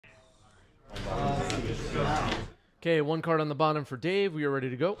Okay, one card on the bottom for Dave. We are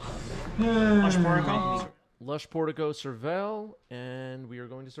ready to go. Lush Portico. Lush Portico, Surveil, and we are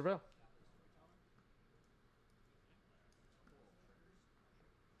going to Surveil.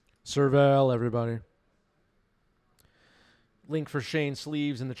 Surveil, everybody. Link for Shane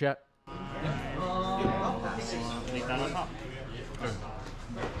Sleeves in the chat. Leave that on top.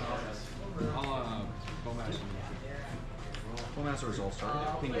 Bowmaster's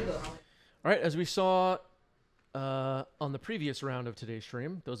All-Star. All right, as we saw on the previous round of today's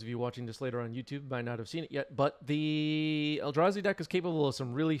stream, those of you watching this later on YouTube might not have seen it yet, but the Eldrazi deck is capable of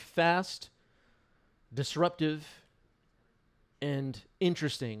some really fast, disruptive, and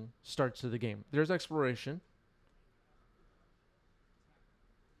interesting starts to the game. There's Exploration.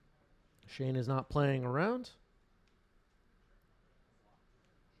 Shane is not playing around.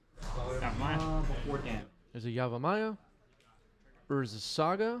 There's a Yavimaya. Urza's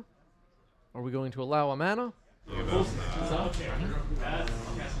Saga. Are we going to allow a mana?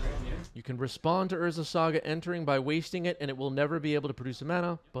 You can respond to Urza's Saga entering by wasting it, and it will never be able to produce a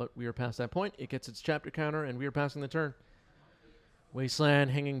mana, but we are past that point. It gets its chapter counter, and we are passing the turn.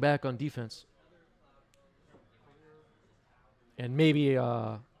 Wasteland hanging back on defense. And maybe,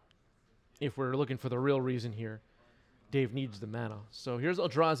 if we're looking for the real reason here, Dave needs the mana. So here's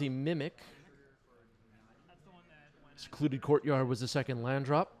Eldrazi Mimic. Secluded Courtyard was the second land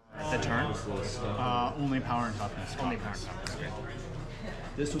drop. The turn? Only power and toughness. Only power and toughness. Okay.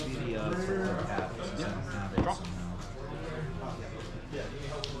 This would be the third path. Draw.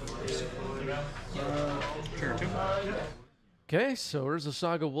 Trigger 2. Okay, so Urza's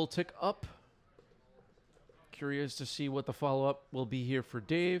Saga will tick up. Curious to see what the follow-up will be here for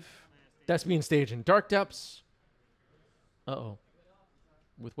Dave. Thespian Stage in Dark Depths. Uh-oh.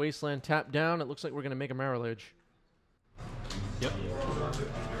 With Wasteland tapped down, it looks like we're going to make a Marrowlage. Yep.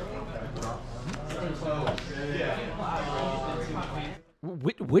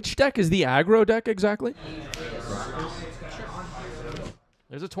 Which deck is the aggro deck exactly?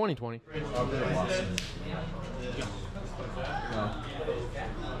 There's a 2020.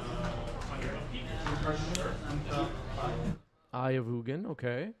 Eye of Ugin,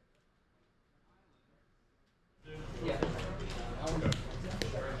 okay.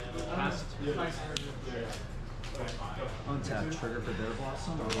 Untap trigger for Bear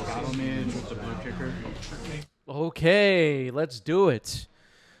Blossom. Battle Mage with the blue kicker. Okay, let's do it.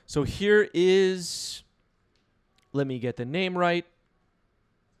 So here is, let me get the name right,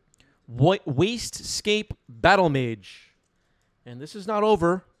 Wastscape Battle Mage. And this is not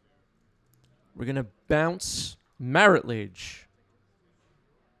over. We're going to bounce Marrowlage.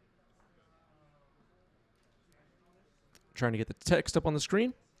 Trying to get the text up on the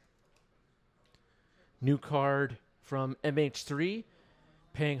screen. New card from MH3,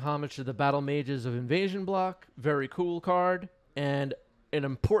 paying homage to the Battle Mages of Invasion block. Very cool card. And an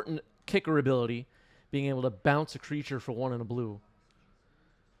important kicker ability, being able to bounce a creature for 1 and a blue.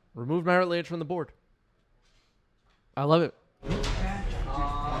 Remove Marrowlage from the board. I love it.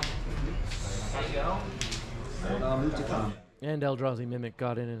 And Eldrazi Mimic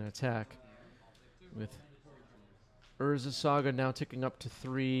got in an attack with Urza's Saga now ticking up to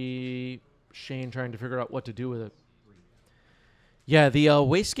 3. Shane trying to figure out what to do with it. Yeah, the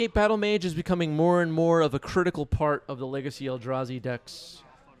Wastscape Battle Mage is becoming more and more of a critical part of the Legacy Eldrazi decks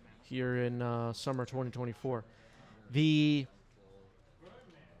here in summer 2024.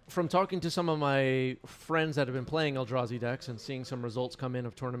 From talking to some of my friends that have been playing Eldrazi decks and seeing some results come in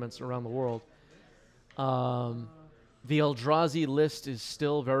of tournaments around the world, the Eldrazi list is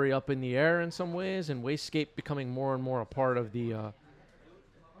still very up in the air in some ways, and Wastscape becoming more and more a part of the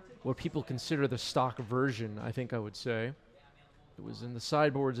what people consider the stock version, I think I would say. It was in the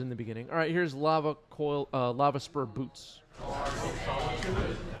sideboards in the beginning. All right, here's Lava Spur Boots.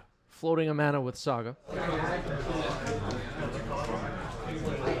 Floating a mana with Saga.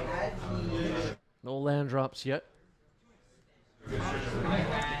 No land drops yet.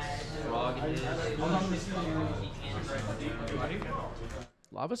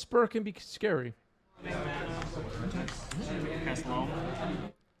 Lava Spur can be scary.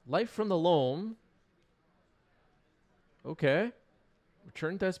 Life from the Loam. Okay.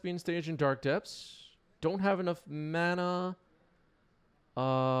 Return Thespian Stage in Dark Depths. Don't have enough mana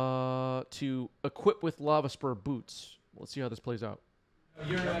to equip with Lava Spur Boots. Let's see how this plays out.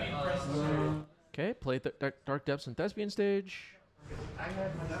 Okay, play Dark Depths and Thespian Stage.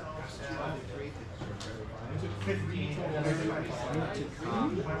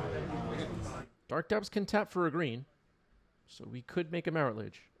 Dark Depths can tap for a green, so we could make a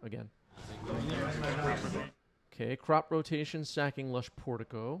Marrowlage again. Okay, crop rotation, sacking Lush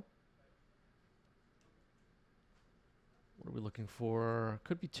Portico. What are we looking for?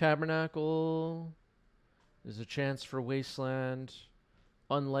 Could be Tabernacle. There's a chance for Wasteland.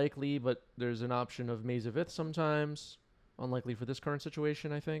 Unlikely, but there's an option of Maze of Ith sometimes. Unlikely for this current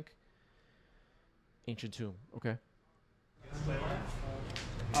situation, I think. Ancient Tomb. Okay.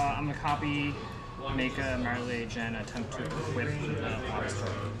 I'm going to copy, make a Marlage, and attempt to equip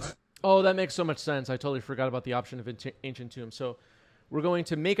Lobster. Oh, that makes so much sense. I totally forgot about the option of Ancient Tomb. So we're going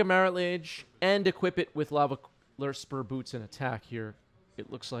to make a Marilage and equip it with Lava Spur Boots and attack here. It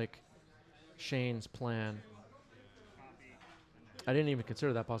looks like Shane's plan. I didn't even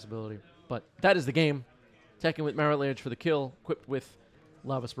consider that possibility. But that is the game. Attacking with Marilage for the kill, equipped with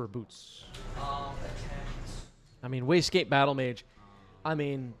Lava Spur Boots. I mean, Wastegate Battle Mage. I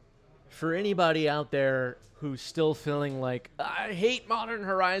mean, for anybody out there who's still feeling like, I hate Modern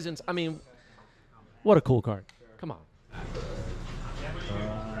Horizons. I mean, what a cool card. Come on.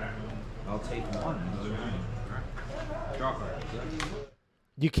 I'll take one. Draw card.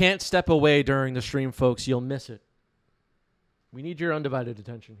 You can't step away during the stream, folks. You'll miss it. We need your undivided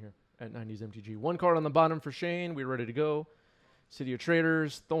attention here at 90s MTG. One card on the bottom for Shane. We're ready to go. City of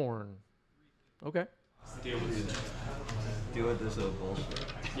Traders, Thorn. Okay. Do it. This is bullshit.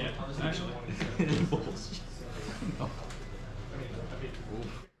 Yeah, actually. Bullshit.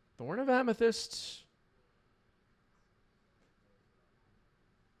 Thorn of Amethyst.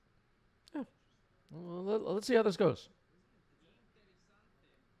 Yeah. Well, let's see how this goes.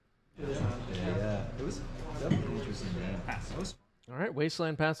 Yeah. It was definitely an interesting game. That was All right,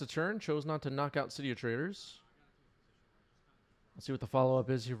 Wasteland passed the turn. Chose not to knock out City of Traders. Let's see what the follow-up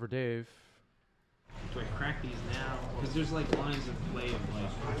is here for Dave. Do I crack these now? Because there's like lines of play of like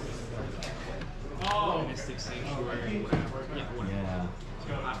Mystic Sanctuary, whatever. Yeah, whatever. yeah.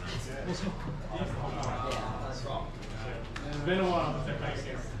 It's been a while.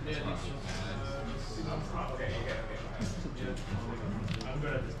 I'm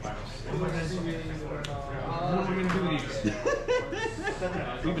good at this battle. What am I going to do with these?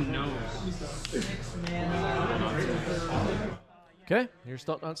 Who even knows? Okay, here's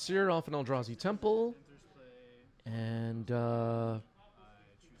Thought Not Seer off an Eldrazi Temple. And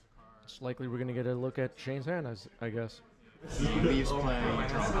it's likely we're going to get a look at Shane's hand, I guess. He leaves playing.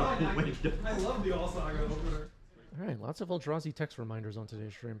 I love the All-Saga opener. All right, lots of Eldrazi text reminders on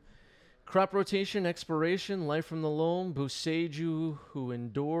today's stream. Crop Rotation, Expiration, Life from the Loam, Boseiju, Who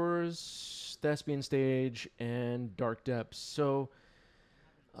Endures, Thespian Stage, and Dark Depths. So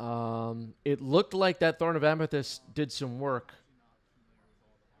it looked like that Thorn of Amethyst did some work.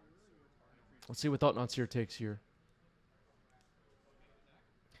 Let's see what Thought Not Seer takes here.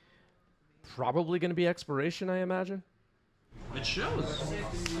 Probably going to be Expiration, I imagine. It shows.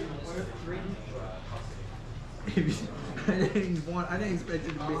 I didn't expect it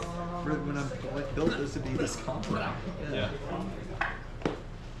to be when I built this to be this complex. Yeah.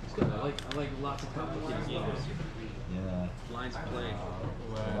 It's good. I like lots of complicated games. Yeah. Lines of play.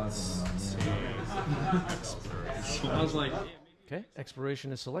 Yeah. I was like, Okay,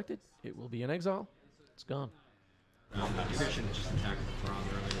 Expiration is selected. It will be in exile. It's gone. Christian just attacked the frog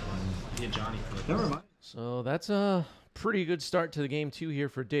earlier. He had Johnny for Never mind. So that's a pretty good start to the game 2 here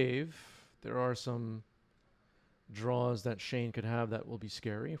for Dave. There are some draws that Shane could have that will be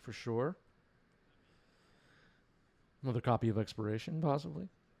scary for sure. Another copy of Expiration, possibly.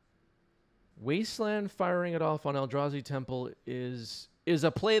 Wasteland firing it off on Eldrazi Temple is a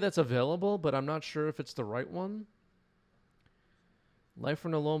play that's available, but I'm not sure if it's the right one. Life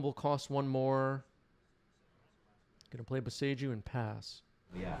from the Loam will cost one more. Gonna play Boseiju and pass.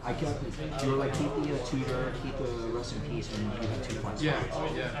 Yeah, I kept it. You were like, keep the tutor, keep the rest in peace when you have 2 points.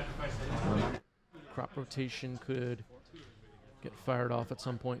 yeah. Crop Rotation could get fired off at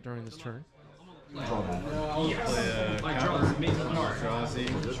some point during this turn. Draw that. I draw an amazing card.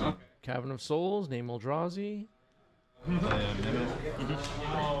 Cavern of Souls, name Eldrazi.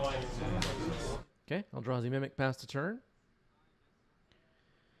 Okay, Eldrazi Mimic passed the turn.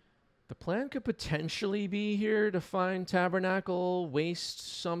 The plan could potentially be here to find Tabernacle,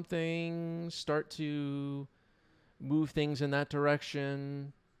 waste something, start to move things in that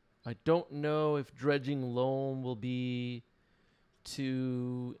direction. I don't know if Dredging Loam will be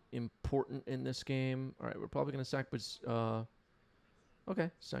too important in this game. All right, we're probably going to sack,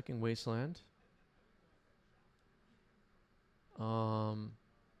 okay, sacking Wasteland.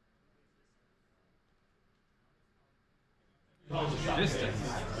 Microsoft.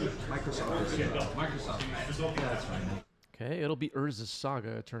 Microsoft. Yeah, that's fine. Okay, it'll be Urza's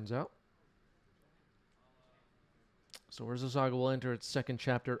Saga, it turns out. So Urza's Saga will enter its second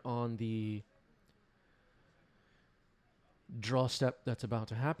chapter on the draw step that's about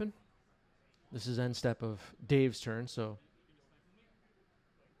to happen. This is end step of Dave's turn, so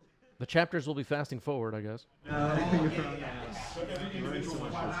The chapters will be fasting forward, I guess. You're learning so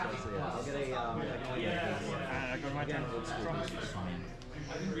much this stuff, so yeah. I'll get a, Go to my turn.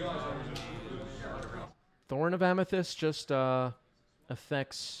 Thorn of Amethyst just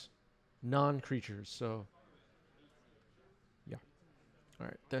affects non-creatures, so yeah. All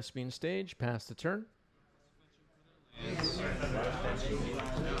right, Thespian Stage, pass the turn.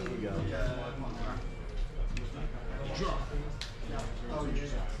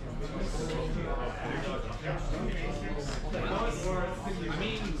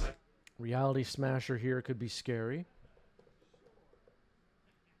 Reality Smasher here could be scary.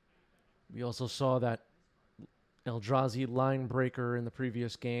 We also saw that Eldrazi line breaker in the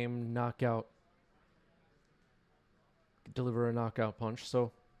previous game knockout, deliver a knockout punch.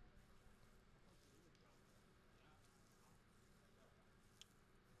 So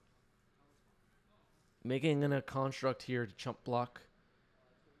making in a construct here to chump block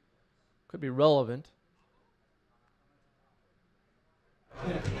could be relevant.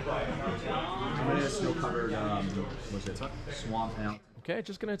 Snow covered, was it swamp out? Okay,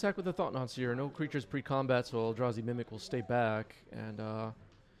 just gonna attack with the Thought Knots here. No creatures pre-combat, so Eldrazi Mimic will stay back, and a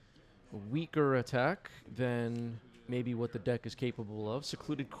weaker attack than maybe what the deck is capable of.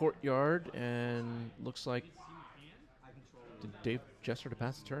 Secluded Courtyard, and looks like, did Dave gesture to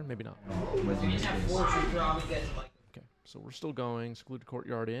pass the turn? Maybe not. Okay, so we're still going. Secluded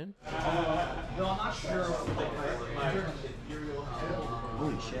Courtyard in.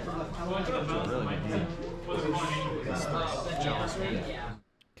 Holy shit. Really good game.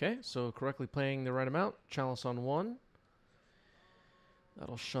 Okay, so correctly playing the right amount. Chalice on 1.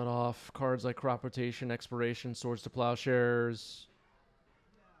 That'll shut off cards like Crop Rotation, Expiration, Swords to Plowshares.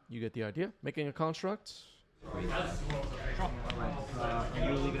 You get the idea. Making a construct. Can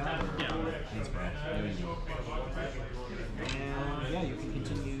you leave it out? Yeah. Thanks, Brad. And yeah, you can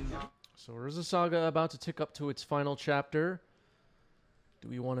continue. So Urza Saga about to tick up to its final chapter. Do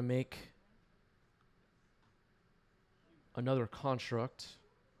we want to make another construct?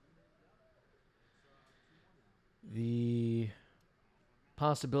 The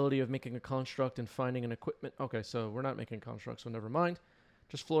possibility of making a construct and finding an equipment. Okay, so we're not making a construct, so never mind.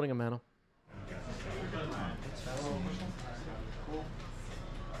 Just floating a mana.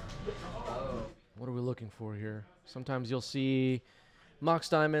 What are we looking for here? Sometimes you'll see Mox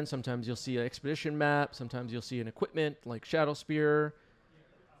Diamond, sometimes you'll see an expedition map, sometimes you'll see an equipment like Shadow Spear.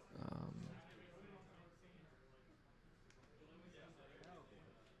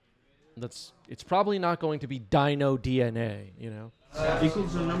 It's probably not going to be Dino DNA, you know.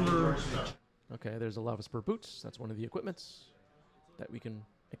 Equals the number. Okay, there's a Lava Spur Boots. That's one of the equipments that we can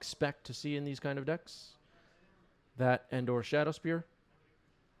expect to see in these kind of decks. That and/or Shadow Spear.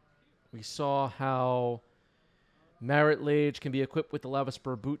 We saw how Marit Lage can be equipped with the Lava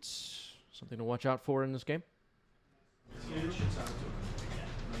Spur Boots. Something to watch out for in this game.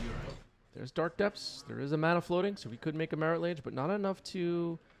 There's Dark Depths. There is a mana floating, so we could make a Marit Lage, but not enough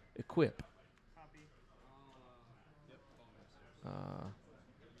to equip.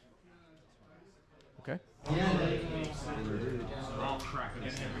 Okay.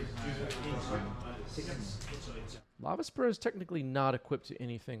 Lava Spur is technically not equipped to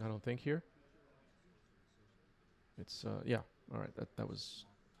anything, I don't think, here. It's, yeah. All right, that was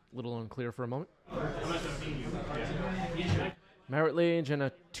a little unclear for a moment. Marit Lage and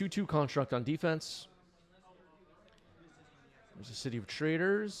a 2/2 construct on defense. There's a City of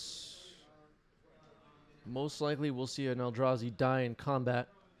Traders. Most likely we'll see an Eldrazi die in combat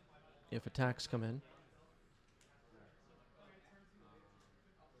if attacks come in.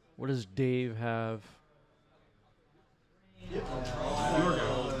 What does Dave have?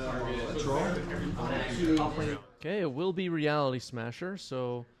 Okay, it will be Reality Smasher,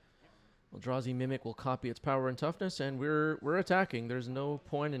 so Eldrazi Mimic will copy its power and toughness, and we're attacking. There's no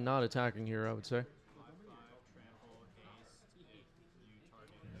point in not attacking here, I would say.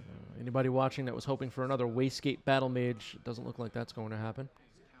 Anybody watching that was hoping for another Wastegate Battle Mage, it doesn't look like that's going to happen.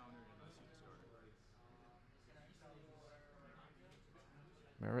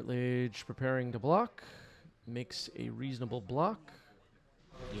 Marit Lage preparing to block. Makes a reasonable block.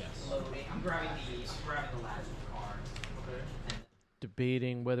 Yes. I'm grabbing the last card.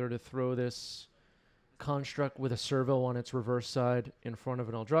 Debating whether to throw this construct with a servo on its reverse side in front of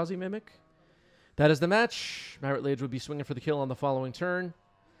an Eldrazi Mimic. That is the match. Marit Lage would be swinging for the kill on the following turn.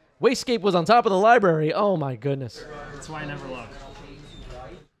 Wastegate was on top of the library. Oh my goodness. That's why I never look.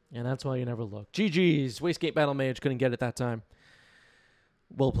 And that's why you never look. GG's. Wastegate Battle Mage couldn't get it that time.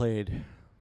 Well played.